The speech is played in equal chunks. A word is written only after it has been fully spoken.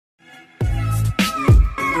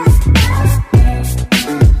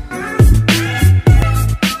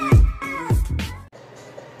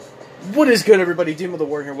What is good, everybody? Demon of the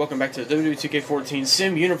War here. Welcome back to the WWE2K14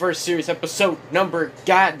 Sim Universe Series episode number,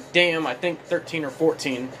 goddamn, I think 13 or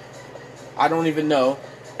 14. I don't even know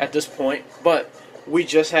at this point, but we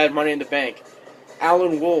just had Money in the Bank.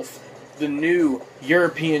 Alan Wolf, the new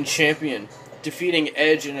European champion, defeating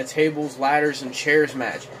Edge in a tables, ladders, and chairs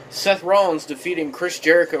match. Seth Rollins defeating Chris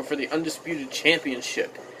Jericho for the Undisputed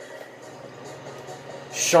Championship.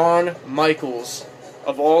 Shawn Michaels,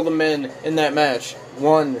 of all the men in that match,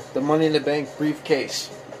 won the Money in the Bank briefcase.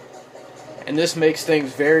 And this makes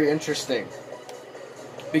things very interesting,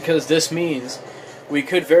 because this means we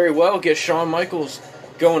could very well get Shawn Michaels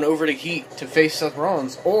going over to Heat to face Seth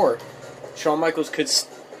Rollins, or Shawn Michaels could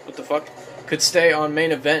stay on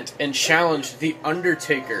main event and challenge The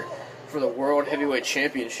Undertaker for the World Heavyweight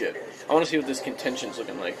Championship. I want to see what this contention's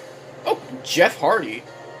looking like. Oh, Jeff Hardy.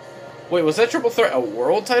 Wait, was that triple threat a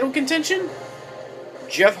world title contention?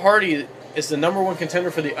 Jeff Hardy is the #1 contender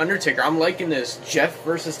for The Undertaker. I'm liking this. Jeff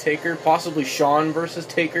versus Taker, possibly Shawn versus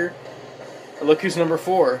Taker. And look who's number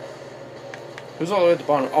 4. Who's all the way at the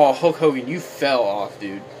bottom? Oh, Hulk Hogan, you fell off,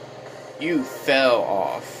 dude. You fell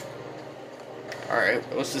off. Alright,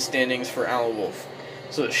 what's the standings for Alan Wolf?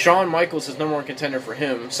 So Shawn Michaels is #1 contender for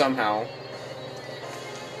him, somehow.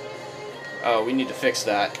 Oh, we need to fix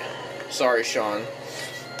that. Sorry, Shawn.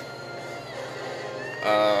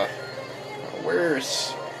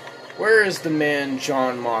 Where is the man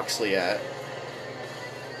John Moxley at?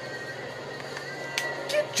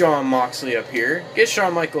 Get John Moxley up here. Get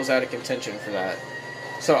Shawn Michaels out of contention for that.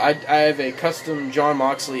 So I have a custom John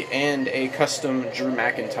Moxley and a custom Drew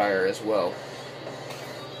McIntyre as well.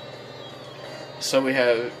 So we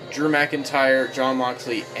have Drew McIntyre, John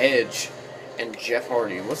Moxley, Edge, and Jeff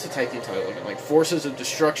Hardy. What's the tag team title looking like? Forces of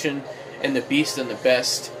Destruction and the Beast and the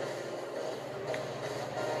Best.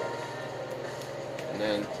 And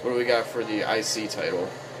then, what do we got for the IC title?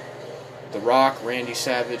 The Rock, Randy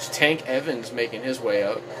Savage, Tank Evans making his way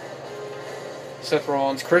up. Seth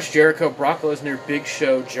Rollins, Chris Jericho, Brock Lesnar, Big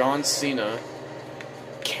Show, John Cena,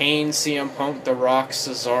 Kane, CM Punk, The Rock,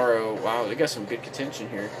 Cesaro. Wow, they got some good contention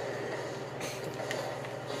here.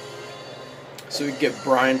 So we get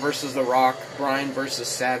Bryan versus The Rock, Bryan versus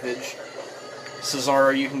Savage.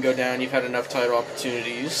 Cesaro, you can go down. You've had enough title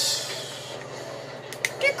opportunities.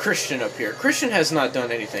 Get Christian up here. Christian has not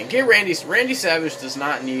done anything. Get Randy. Randy Savage does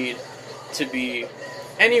not need to be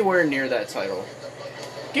anywhere near that title.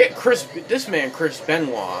 Get this man, Chris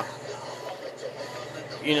Benoit.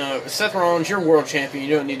 You know, Seth Rollins, you're world champion.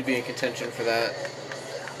 You don't need to be in contention for that.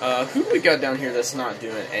 Who do we got down here that's not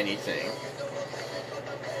doing anything?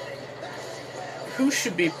 Who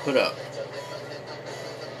should be put up?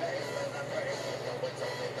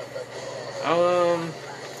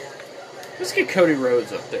 Let's get Cody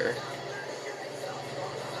Rhodes up there.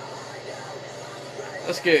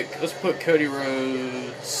 Let's put Cody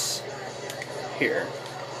Rhodes here.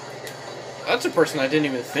 That's a person I didn't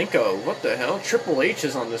even think of. What the hell? Triple H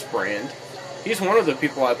is on this brand. He's one of the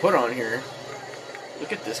people I put on here.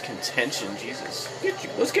 Look at this contention, Jesus.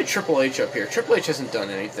 Let's get Triple H up here. Triple H hasn't done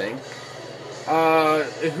anything.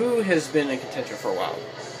 Who has been in contention for a while?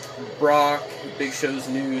 Brock, Big Show's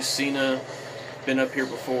new, Cena, been up here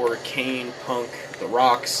before, Kane, Punk, The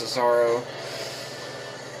Rock, Cesaro.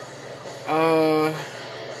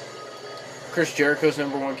 Chris Jericho's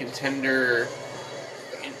 #1 contender.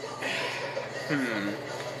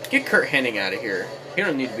 Get Kurt Hennig out of here. He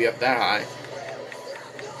don't need to be up that high.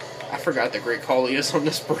 I forgot the great call he is on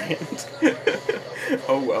this brand.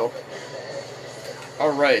 Oh well.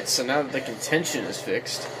 Alright, so now that the contention is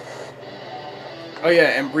fixed. Oh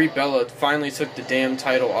yeah, and Brie Bella finally took the damn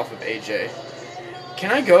title off of AJ. Can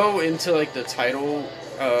I go into, like, the title,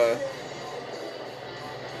 can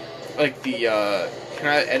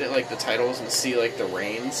I edit, like, the titles and see, like, the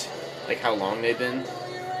reigns? Like, how long they've been?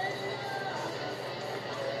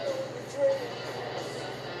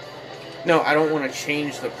 No, I don't want to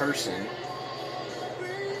change the person.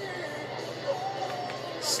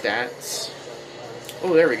 Stats.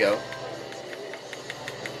 Oh, there we go.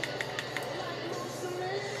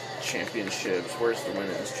 Championships. Where's the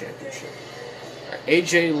women's championship?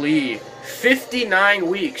 AJ Lee, 59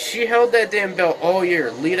 weeks. She held that damn belt all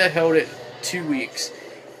year. Lita held it 2 weeks.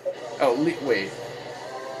 Oh, wait.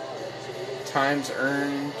 Times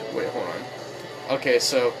earned. Wait, hold on. Okay,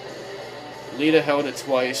 so Lita held it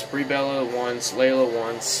twice. Brie Bella once. Layla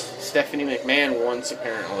once. Stephanie McMahon once,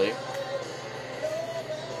 apparently.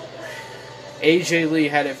 AJ Lee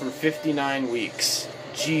had it for 59 weeks.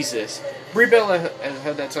 Jesus. Brie Bella has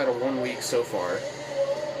had that title 1 week so far.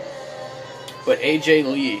 But AJ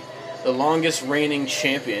Lee, the longest reigning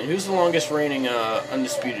champion. Who's the longest reigning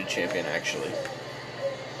undisputed champion, actually?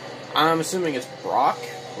 I'm assuming it's Brock,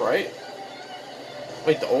 right?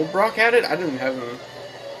 Wait, the old Brock had it? I didn't have him.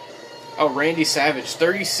 Oh, Randy Savage,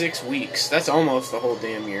 36 weeks. That's almost the whole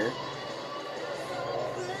damn year.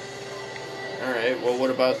 Alright, well,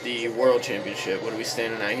 what about the World Championship? What are we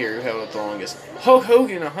standing at here? Who held it the longest? Hulk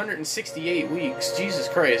Hogan, 168 weeks. Jesus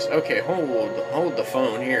Christ. Okay, hold the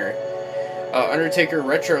phone here. Undertaker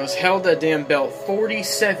Retros held that damn belt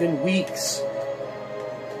 47 weeks.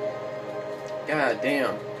 God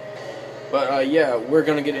damn. But, yeah, we're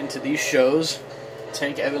going to get into these shows.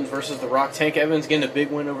 Tank Evans versus The Rock. Tank Evans getting a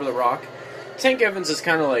big win over The Rock. Tank Evans is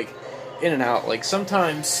kind of like in and out. Like,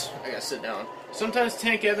 sometimes, I gotta sit down. Sometimes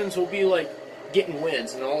Tank Evans will be like getting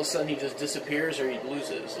wins, and all of a sudden he just disappears or he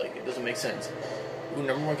loses. Like, it doesn't make sense. Ooh,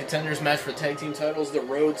 number one contenders match for the tag team titles: the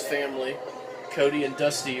Rhodes family, Cody and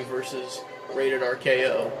Dusty versus Rated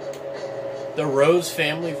RKO. The Rhodes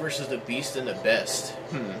family versus the Beast and the Best.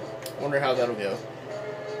 Wonder how that'll go.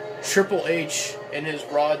 Triple H in his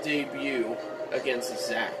Raw debut against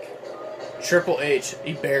Zack. Triple H,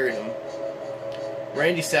 he buried him.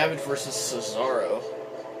 Randy Savage versus Cesaro.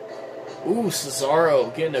 Ooh,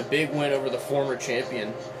 Cesaro getting a big win over the former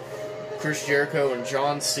champion. Chris Jericho and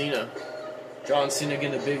John Cena. John Cena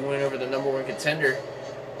getting a big win over the number one contender.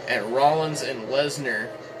 And Rollins and Lesnar.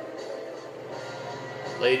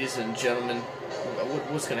 Ladies and gentlemen,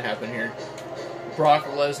 what's going to happen here? Brock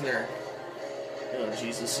Lesnar. Oh,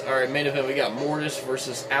 Jesus. Alright, main event, we got Mortis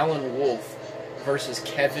versus Alan Wolf versus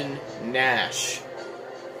Kevin Nash.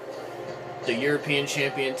 The European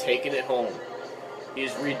champion taking it home.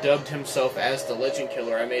 He's redubbed himself as the Legend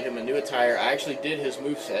Killer. I made him a new attire. I actually did his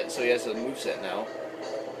moveset, so he has a moveset now.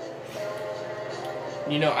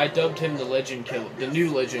 You know, I dubbed him the Legend Killer, the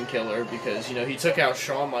new Legend Killer, because, you know, he took out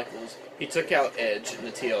Shawn Michaels, he took out Edge in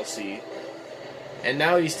the TLC, and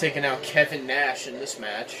now he's taking out Kevin Nash in this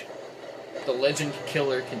match. The Legend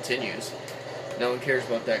Killer continues. No one cares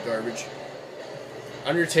about that garbage.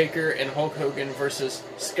 Undertaker and Hulk Hogan versus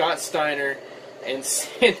Scott Steiner and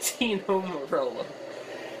Santino Marella.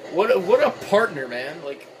 What a partner, man.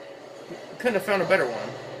 Like, couldn't have found a better one.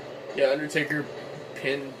 Yeah, Undertaker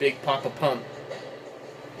pinned Big Papa Pump.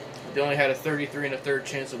 They only had a 33 1/3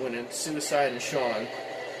 chance of winning. Suicide and Shawn.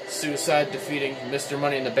 Suicide defeating Mr.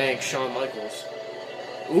 Money in the Bank, Shawn Michaels.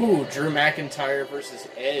 Ooh, Drew McIntyre versus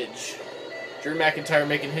Edge. Drew McIntyre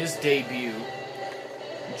making his debut.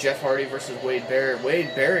 Jeff Hardy versus Wade Barrett.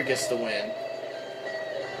 Wade Barrett gets the win.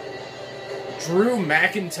 Drew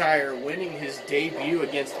McIntyre winning his debut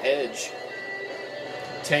against Edge.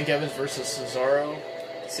 Tank Evans versus Cesaro.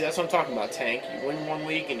 See, that's what I'm talking about, Tank. You win one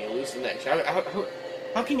week and you lose the next.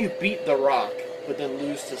 How can you beat The Rock but then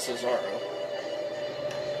lose to Cesaro?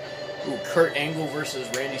 Ooh, Kurt Angle versus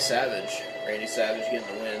Randy Savage. Randy Savage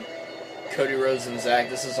getting the win. Cody Rhodes and Zack.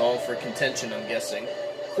 This is all for contention, I'm guessing.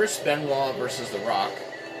 Chris Benoit versus The Rock.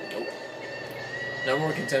 Nope. Number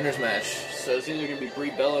one contenders match. So it's either going to be Brie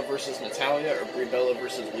Bella versus Natalya or Brie Bella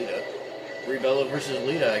versus Lita. Brie Bella versus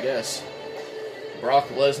Lita, I guess. Brock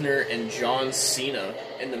Lesnar and John Cena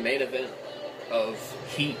in the main event of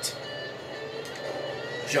Heat.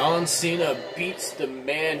 John Cena beats the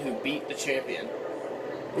man who beat the champion.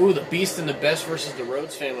 Ooh, the Beast and the Best versus the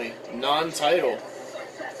Rhodes family. Non-title.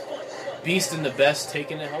 Beast and the Best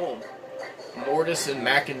taking it home. Mortis and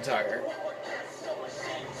McIntyre.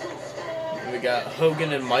 And we got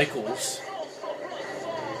Hogan and Michaels.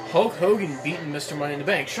 Hulk Hogan beating Mr. Money in the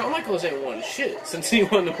Bank. Shawn Michaels ain't won shit since he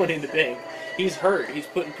won the Money in the Bank. He's hurt. He's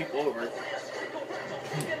putting people over.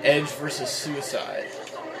 Edge versus Suicide.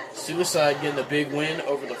 Suicide getting the big win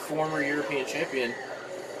over the former European champion,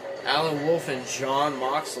 Alan Wolf and Jon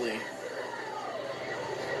Moxley.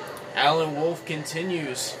 Alan Wolf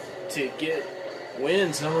continues to get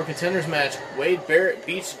wins. Number one contenders match. Wade Barrett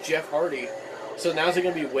beats Jeff Hardy. So now is it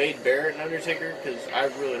going to be Wade Barrett and Undertaker? Because I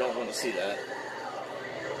really don't want to see that.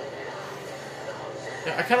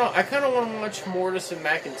 Now, I kind of want to watch Mortis and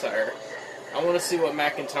McIntyre. I want to see what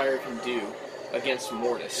McIntyre can do against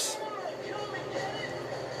Mortis.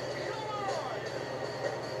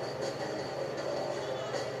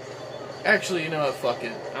 Actually, you know what? Fuck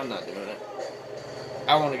it. I'm not doing it.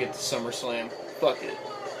 I want to get to SummerSlam. Fuck it.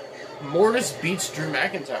 Mortis beats Drew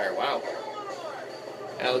McIntyre. Wow.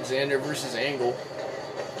 Alexander versus Angle.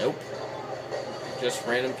 Nope. Just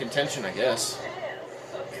random contention, I guess.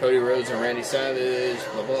 Cody Rhodes and Randy Savage.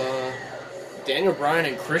 Blah, blah. Daniel Bryan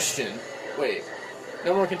and Christian. Wait.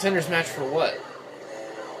 No more contenders match for what?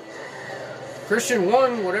 Christian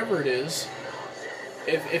won whatever it is.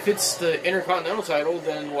 If it's the Intercontinental title,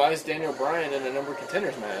 then why is Daniel Bryan in a number of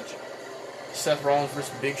contenders match? Seth Rollins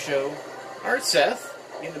versus Big Show. Alright, Seth.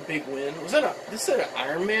 Getting a big win. Was that this is an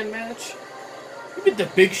Iron Man match? You get the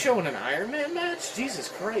Big Show in an Iron Man match? Jesus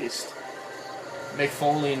Christ. Mick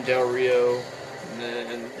Foley and Del Rio.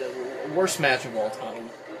 And the worst match of all time.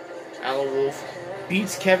 Alan Wolf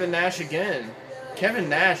beats Kevin Nash again. Kevin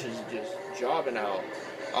Nash is just jobbing out.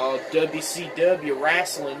 WCW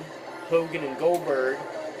Wrestling. Hogan and Goldberg.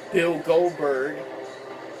 Bill Goldberg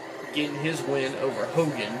getting his win over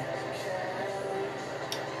Hogan.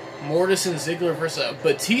 Mortis and Ziggler versus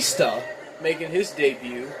Batista making his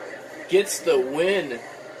debut. Gets the win.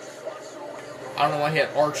 I don't know why he had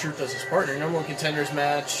R-Truth as his partner. Number one contenders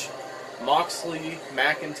match. Moxley,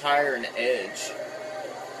 McIntyre, and Edge.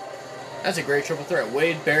 That's a great triple threat.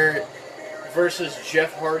 Wade Barrett versus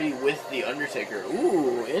Jeff Hardy with The Undertaker.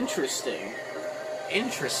 Ooh, interesting.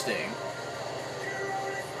 Interesting.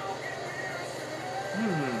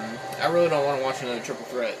 I really don't want to watch another triple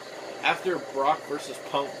threat. After Brock versus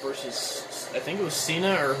Punk versus, I think it was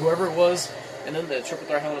Cena or whoever it was, and then the triple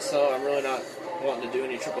threat Hell in a Cell, I'm really not wanting to do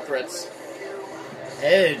any triple threats.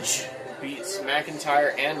 Edge beats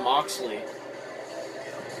McIntyre and Moxley.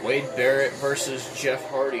 Wade Barrett versus Jeff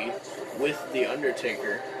Hardy with The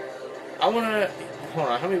Undertaker. Hold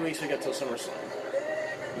on, how many weeks we got till SummerSlam?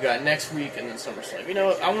 We got next week and then SummerSlam. You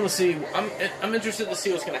know, I want to see, I'm interested to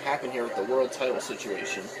see what's going to happen here with the world title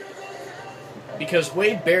situation. Because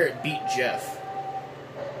Wade Barrett beat Jeff.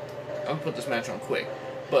 I'm going to put this match on quick.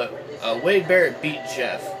 But Wade Barrett beat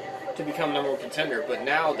Jeff to become number one contender. But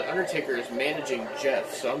now The Undertaker is managing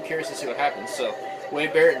Jeff. So I'm curious to see what happens. So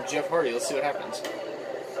Wade Barrett and Jeff Hardy, let's see what happens.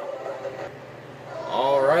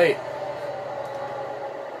 Alright.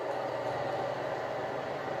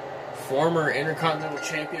 Former Intercontinental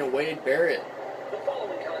Champion Wade Barrett. The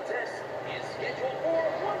following contest is scheduled for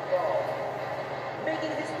one fall.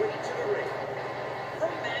 Making his way to the ring.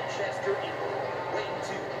 From Manchester, England, weighing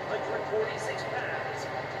 246 pounds,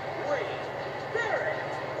 Wade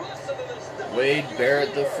Barrett. Wade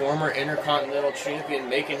Barrett, the former Intercontinental Champion,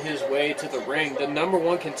 making his way to the ring. The number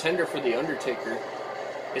one contender for The Undertaker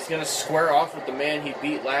is going to square off with the man he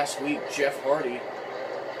beat last week, Jeff Hardy.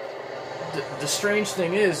 The strange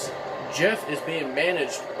thing is, Jeff is being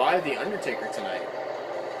managed by The Undertaker tonight.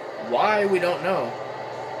 Why, we don't know.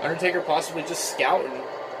 Undertaker possibly just scouting.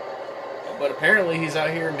 But apparently he's out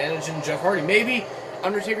here managing Jeff Hardy. Maybe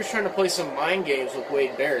Undertaker's trying to play some mind games with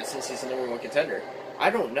Wade Barrett since he's the number one contender. I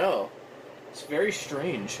don't know. It's very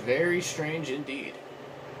strange. Very strange indeed.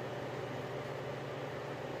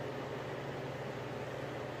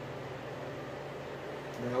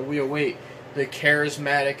 Now we await the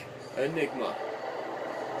charismatic Enigma.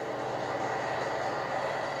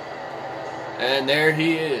 And there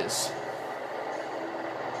he is.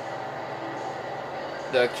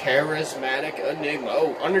 The charismatic Enigma.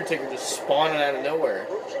 Oh, Undertaker just spawning out of nowhere.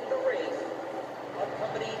 Approaching the ring,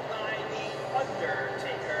 accompanied by The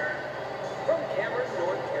Undertaker. From Cameron,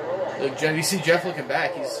 North Carolina. Look, Jeff, you see Jeff looking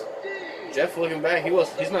back. Jeff looking back.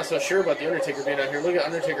 He's not so sure about The Undertaker being out here. Look at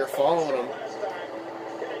Undertaker following him.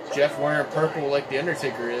 Jeff wearing purple like The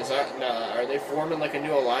Undertaker is. Are they forming like a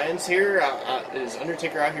new alliance here? Is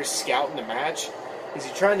Undertaker out here scouting the match? Is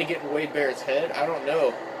he trying to get in Wade Barrett's head? I don't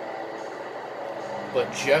know.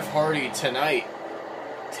 But Jeff Hardy tonight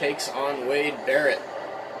takes on Wade Barrett.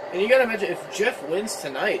 And you gotta imagine, if Jeff wins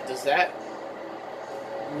tonight,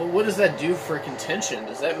 what does that do for contention?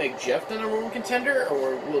 Does that make Jeff the number one contender?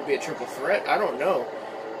 Or will it be a triple threat? I don't know.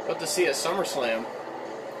 What to see at SummerSlam.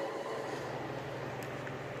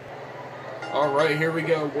 Alright, here we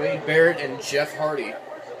go. Wade Barrett and Jeff Hardy.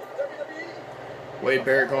 Wade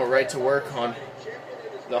Barrett going right to work on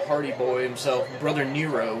the Hardy boy himself, Brother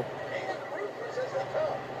Nero.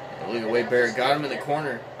 And look at Wade Barrett. Got him in the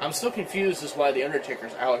corner. I'm still confused as to why The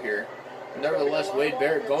Undertaker's out here. Nevertheless, Wade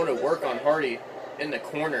Barrett going to work on Hardy in the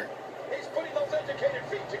corner. He's putting those educated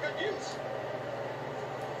feet to good use.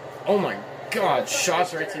 Oh my God,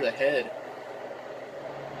 shots right to the head.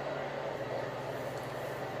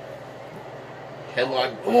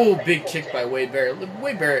 Headlock. Oh, big kick by Wade Barrett.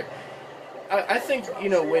 Wade Barrett, I think,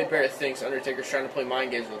 Wade Barrett thinks Undertaker's trying to play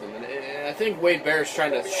mind games with him. And I think Wade Barrett's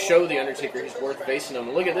trying to show The Undertaker he's worth facing him.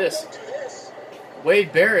 And look at this.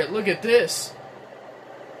 Wade Barrett, look at this.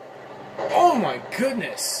 Oh my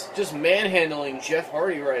goodness. Just manhandling Jeff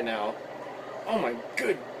Hardy right now. Oh my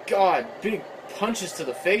good God. Big punches to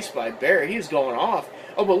the face by Barrett. He is going off.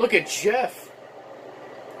 Oh, but look at Jeff.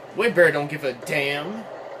 Wade Barrett don't give a damn.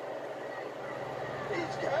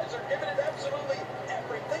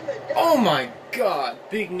 Oh my God,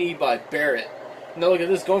 big knee by Barrett. Now look at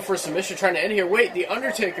this, going for a submission, trying to end here. Wait, The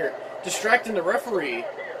Undertaker distracting the referee.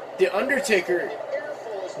 The Undertaker,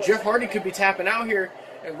 Jeff Hardy could be tapping out here,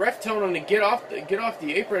 and ref telling him to get off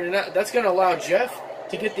the apron, and that's going to allow Jeff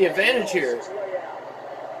to get the advantage here.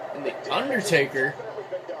 And the Undertaker,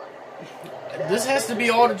 this has to be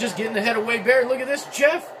all to just get in the head of Wade Barrett. Look at this,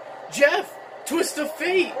 Jeff, twist of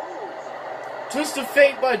fate. Twist of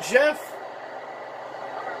fate by Jeff.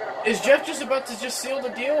 Is Jeff just about to just seal the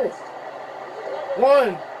deal?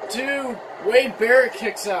 1, 2, Wade Barrett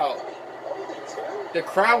kicks out. The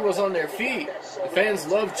crowd was on their feet. The fans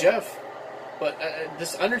love Jeff. But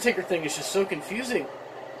this Undertaker thing is just so confusing.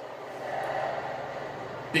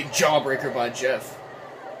 Big jawbreaker by Jeff.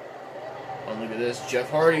 Oh, look at this. Jeff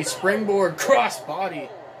Hardy, springboard, crossbody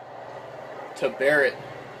to Barrett.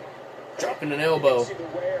 Dropping an elbow.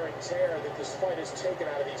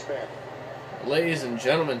 Ladies and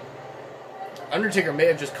gentlemen, Undertaker may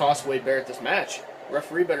have just cost Wade Barrett this match.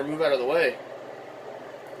 Referee better move out of the way.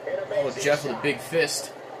 Oh, Jeff with a big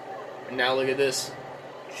fist. And now look at this.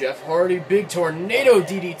 Jeff Hardy, big tornado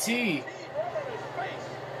DDT.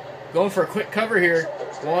 Going for a quick cover here.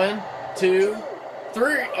 1, 2,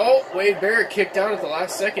 3. Oh, Wade Barrett kicked out at the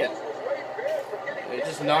last second. They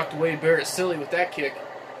just knocked Wade Barrett silly with that kick.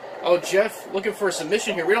 Oh, Jeff looking for a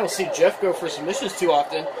submission here. We don't see Jeff go for submissions too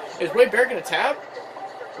often. Is Wade Barrett going to tap?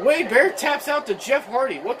 Wade Barrett taps out to Jeff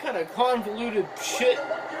Hardy. What kind of convoluted shit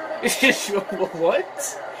is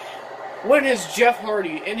what? When has Jeff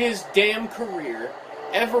Hardy in his damn career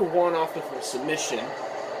ever won off of a submission?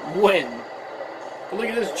 When? But look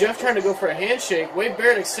at this, Jeff trying to go for a handshake. Wade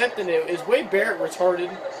Barrett accepting it. Is Wade Barrett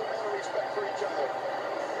retarded?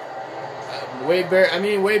 Wade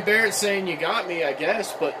Barrett saying you got me, I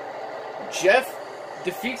guess, but Jeff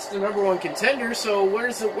defeats the #1 contender, so where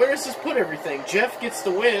does this put everything? Jeff gets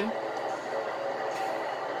the win.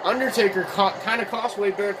 Undertaker kind of cost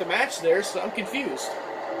Wade Barrett the match there, so I'm confused.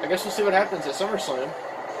 I guess we'll see what happens at SummerSlam.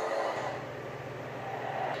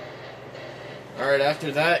 Alright,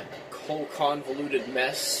 after that whole convoluted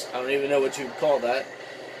mess, I don't even know what you would call that,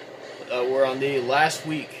 we're on the last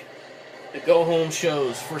week. The go-home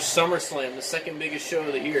shows for SummerSlam, the second biggest show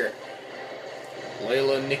of the year.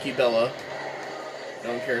 Layla and Nikki Bella.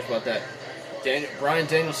 No one cares about that. Bryan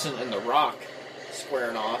Danielson and The Rock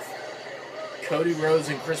squaring off. Cody Rhodes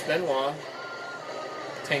and Chris Benoit.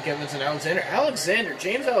 Tank Evans and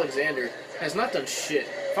James Alexander has not done shit.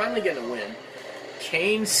 Finally getting a win.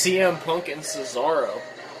 Kane, CM Punk, and Cesaro.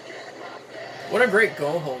 What a great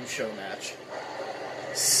go-home show match.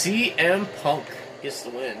 CM Punk gets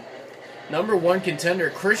the win. #1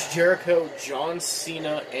 contender, Chris Jericho, John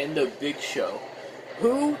Cena, and The Big Show.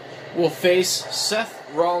 Who will face Seth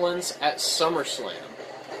Rollins at SummerSlam?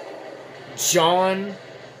 John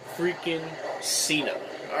freaking Cena.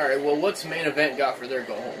 Alright, well, what's main event got for their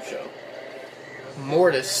go-home show?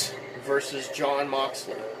 Mortis versus Jon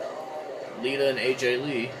Moxley. Lita and AJ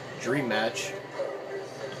Lee, dream match.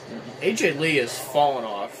 AJ Lee has fallen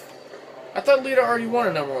off. I thought Lita already won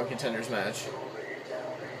a #1 contenders match.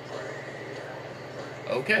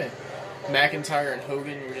 Okay. McIntyre and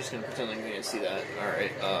Hogan, we're just going to pretend like we didn't see that.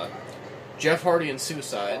 Alright, Jeff Hardy and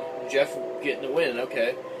Suicide. Jeff getting the win,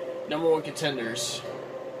 okay. #1 contenders.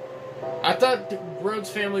 I thought the Rhodes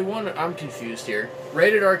family won. I'm confused here.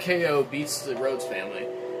 Rated RKO beats the Rhodes family.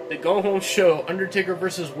 The go-home show, Undertaker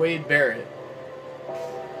versus Wade Barrett.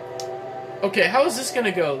 Okay, how is this going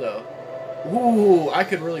to go, though? Ooh, I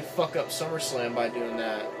could really fuck up SummerSlam by doing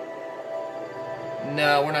that.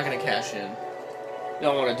 No, we're not going to cash in.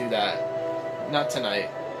 Don't want to do that. Not tonight.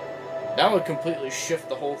 That would completely shift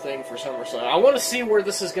the whole thing for SummerSlam. I want to see where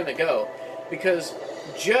this is going to go. Because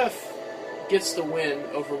Jeff gets the win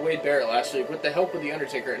over Wade Barrett last week with the help of The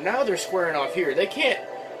Undertaker. Now they're squaring off here. They can't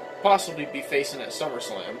possibly be facing at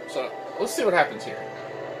SummerSlam. So, let's see what happens here.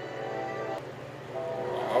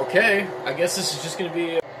 Okay, I guess this is just going to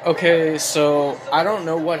be... Okay, so I don't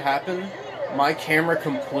know what happened. My camera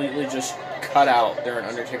completely just cut out during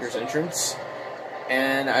Undertaker's entrance.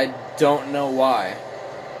 And I don't know why.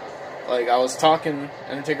 Like, I was talking,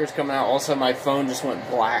 Undertaker's coming out, all of a sudden my phone just went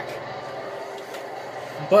black.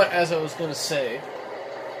 But, as I was going to say,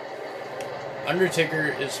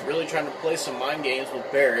 Undertaker is really trying to play some mind games with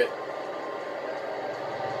Barrett.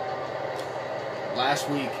 Last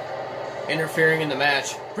week, interfering in the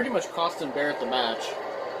match, pretty much costing Barrett the match.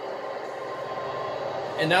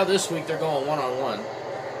 And now this week, they're going one-on-one.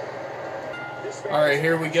 Alright,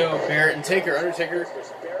 here we go. Barrett and Taker. Undertaker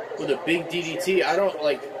with a big DDT.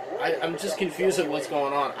 I'm just confused at what's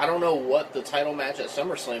going on. I don't know what the title match at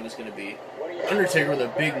SummerSlam is going to be. Undertaker with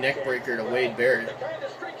a big neck breaker to Wade Barrett.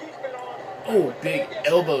 Oh, big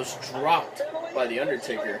elbows dropped by The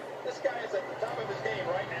Undertaker.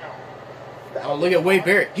 Oh, look at Wade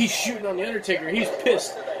Barrett. He's shooting on The Undertaker. He's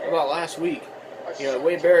pissed about last week. You know,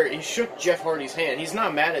 Wade Barrett, he shook Jeff Hardy's hand. He's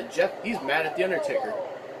not mad at Jeff. He's mad at The Undertaker.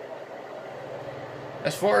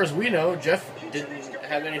 As far as we know, Jeff didn't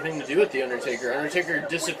have anything to do with The Undertaker. Undertaker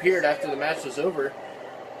disappeared after the match was over.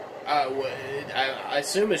 I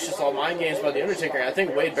assume it's just all mind games by The Undertaker. I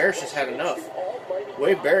think Wade Barrett's just had enough.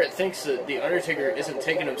 Wade Barrett thinks that The Undertaker isn't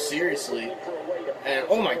taking him seriously. And,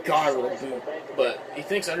 oh my God, what a boot. But he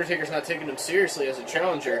thinks Undertaker's not taking him seriously as a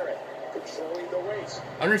challenger.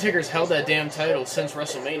 Undertaker's held that damn title since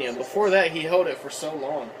WrestleMania. Before that, he held it for so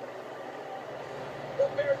long.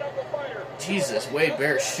 Jesus, Wade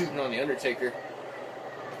Barrett shooting on The Undertaker.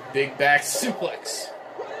 Big back suplex.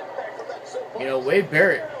 You know, Wade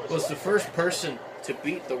Barrett was the first person to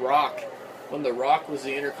beat The Rock when The Rock was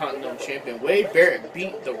the Intercontinental Champion. Wade Barrett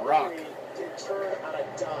beat The Rock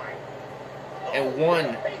and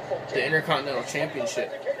won the Intercontinental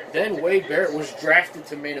Championship. Then Wade Barrett was drafted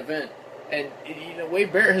to main event. And, you know,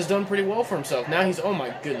 Wade Barrett has done pretty well for himself. Now he's, oh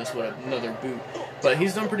my goodness, what another boot. But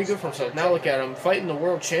he's done pretty good for himself. Now look at him, fighting the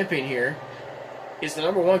world champion here. He's the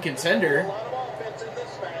 #1 contender.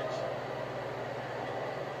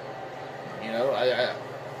 You know,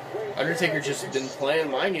 Undertaker just been playing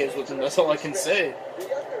mind games with him. That's all I can say.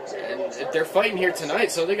 And they're fighting here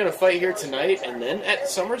tonight, so they're going to fight here tonight and then at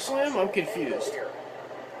SummerSlam? I'm confused.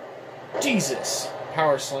 Jesus.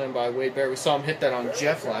 Power slam by Wade Barrett. We saw him hit that on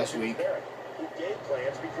Jeff last week.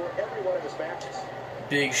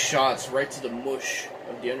 Big shots right to the mush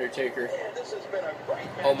of The Undertaker.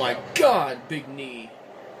 Oh my God, big knee.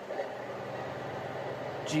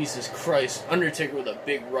 Jesus Christ. Undertaker with a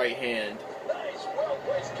big right hand.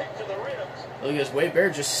 Look at this, Wade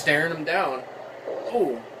Barrett just staring him down.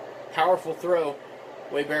 Oh, powerful throw.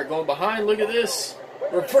 Wade Barrett going behind, look at this.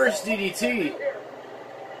 Reverse DDT.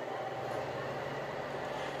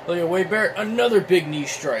 Look at Wade Barrett, another big knee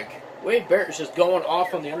strike. Wade Barrett's just going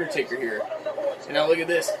off on The Undertaker here. And now look at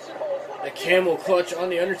this. The camel clutch on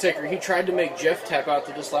The Undertaker. He tried to make Jeff tap out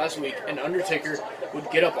to this last week, and Undertaker would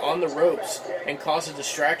get up on the ropes and cause a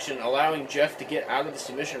distraction, allowing Jeff to get out of the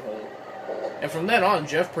submission hold. And from then on,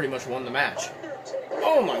 Jeff pretty much won the match.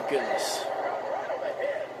 Oh my goodness.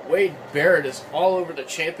 Wade Barrett is all over the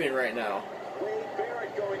champion right now.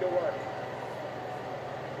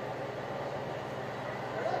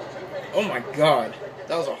 Oh my God.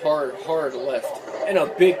 That was a hard left. And a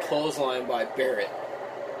big clothesline by Barrett.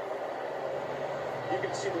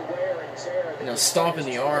 Now stomping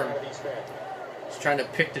the arm. He's trying to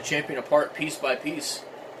pick the champion apart piece by piece.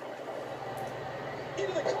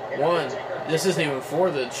 One. This isn't even for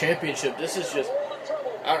the championship. This is just...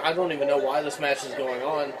 I don't even know why this match is going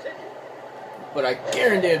on. But I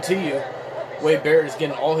guarantee you, Wade Barrett is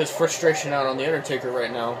getting all his frustration out on The Undertaker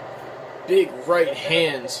right now. Big right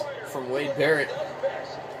hands from Wade Barrett.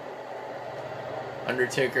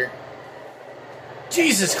 Undertaker.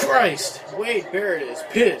 Jesus Christ! Wade Barrett is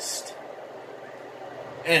pissed.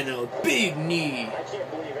 And a big knee.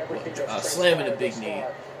 Slamming a big knee.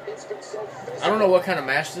 I don't know what kind of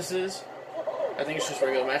match this is. I think it's just a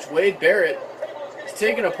regular match. Wade Barrett is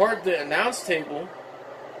taking apart the announce table.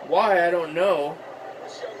 Why, I don't know.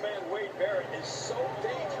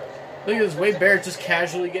 Look at this, Wade Barrett just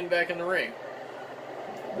casually getting back in the ring.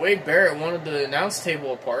 Wade Barrett wanted the announce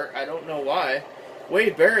table apart. I don't know why.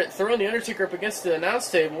 Wade Barrett throwing The Undertaker up against the announce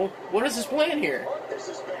table. What is his plan here?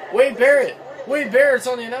 Wade Barrett. Wade Barrett's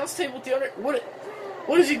on the announce table with the Undertaker.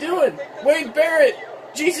 What is he doing? Wade Barrett.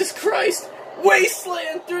 Jesus Christ.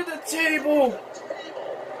 Wasteland through the table.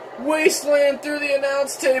 Wasteland through the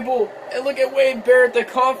announce table. And look at Wade Barrett, the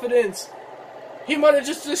confidence. He might have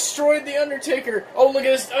just destroyed The Undertaker. Oh, look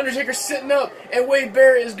at this Undertaker sitting up. And Wade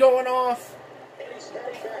Barrett is going off.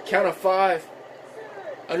 Count of 5.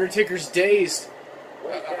 Undertaker's dazed.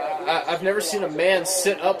 I've never seen a man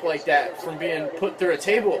sit up like that from being put through a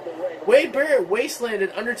table. Wade Barrett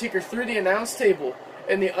wastelanded Undertaker through the announce table.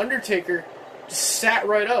 And the Undertaker just sat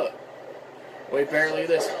right up. Wade Barrett, look at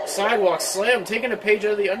this. Sidewalk slam, taking a page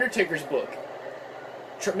out of the Undertaker's book.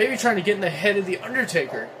 Maybe trying to get in the head of the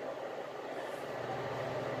Undertaker.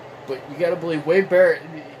 But you gotta believe Wade Barrett,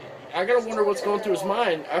 I gotta wonder what's going through his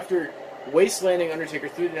mind after wastelanding Undertaker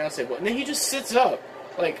through the announce table. And then he just sits up.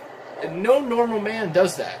 Like, no normal man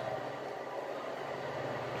does that.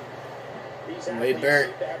 And Wade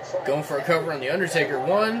Barrett going for a cover on the Undertaker.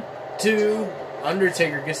 1, 2,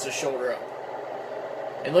 Undertaker gets the shoulder up.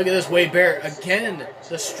 And look at this, Wade Barrett, again,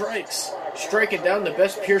 the strikes. Striking down the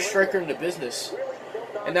best pure striker in the business.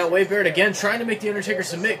 And now Wade Barrett again trying to make the Undertaker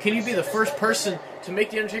submit. Can you be the first person to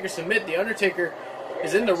make the Undertaker submit? The Undertaker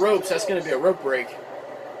is in the ropes. That's going to be a rope break.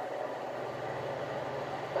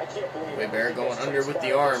 Wade Barrett going under with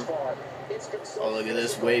the arm. Oh, look at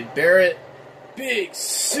this, Wade Barrett. Big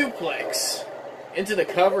suplex into the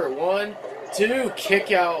cover. 1, 2,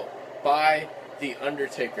 kick out by The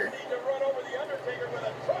Undertaker.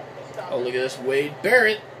 Oh, look at this. Wade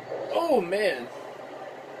Barrett. Oh, man.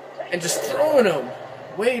 And just throwing him.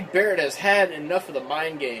 Wade Barrett has had enough of the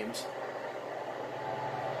mind games.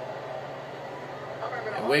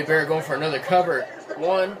 And Wade Barrett going for another cover.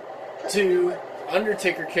 1, 2.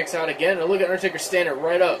 Undertaker kicks out again. And look at Undertaker standing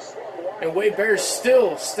right up. And Wade Barrett's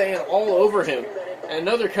still staying all over him. And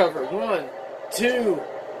another cover. 1, 2.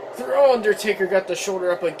 Throw. Undertaker got the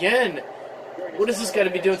shoulder up again. What is this got to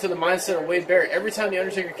be doing to the mindset of Wade Barrett? Every time the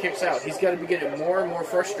Undertaker kicks out, he's got to be getting more and more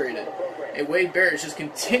frustrated. And Wade Barrett is just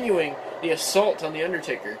continuing the assault on the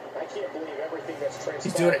Undertaker.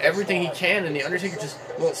 He's doing everything he can, and the Undertaker just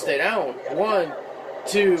won't stay down. 1,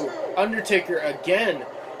 2, Undertaker again.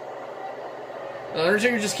 The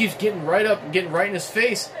Undertaker just keeps getting right up and getting right in his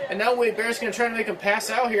face. And now Wade Barrett's going to try to make him pass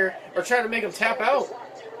out here, or try to make him tap out.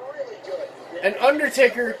 And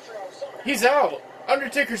Undertaker, he's out.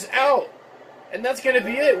 Undertaker's out. And that's going to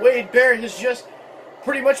be it. Wade Barrett has just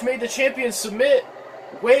pretty much made the champion submit.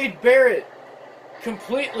 Wade Barrett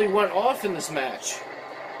completely went off in this match.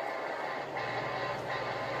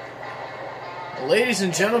 Ladies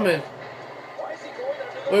and gentlemen.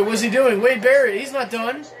 Wait, what's he doing? Wade Barrett, he's not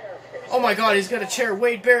done. Oh my God, he's got a chair.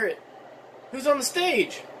 Wade Barrett. Who's on the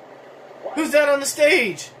stage? Who's that on the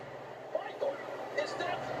stage?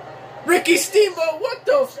 Ricky Steamboat, what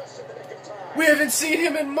the We haven't seen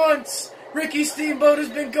him in months. Ricky Steamboat has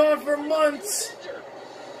been gone for months.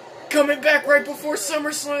 Coming back right before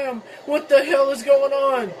SummerSlam. What the hell is going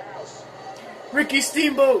on? Ricky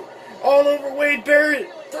Steamboat all over Wade Barrett,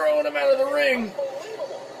 throwing him out of the ring.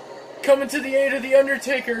 Coming to the aid of the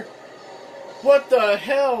Undertaker. What the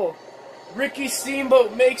hell? Ricky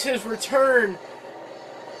Steamboat makes his return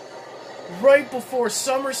right before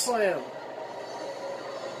SummerSlam.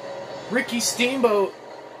 Ricky Steamboat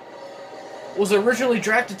was originally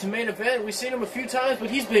drafted to main event. We've seen him a few times, but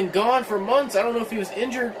he's been gone for months. I don't know if he was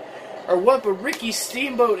injured or what, but Ricky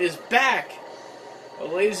Steamboat is back. Well,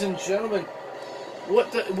 ladies and gentlemen,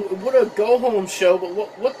 what a go-home show,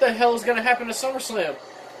 but what the hell is going to happen to SummerSlam?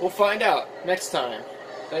 We'll find out next time.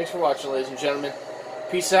 Thanks for watching, ladies and gentlemen.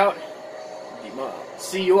 Peace out.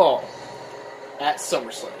 See you all at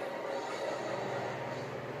SummerSlam.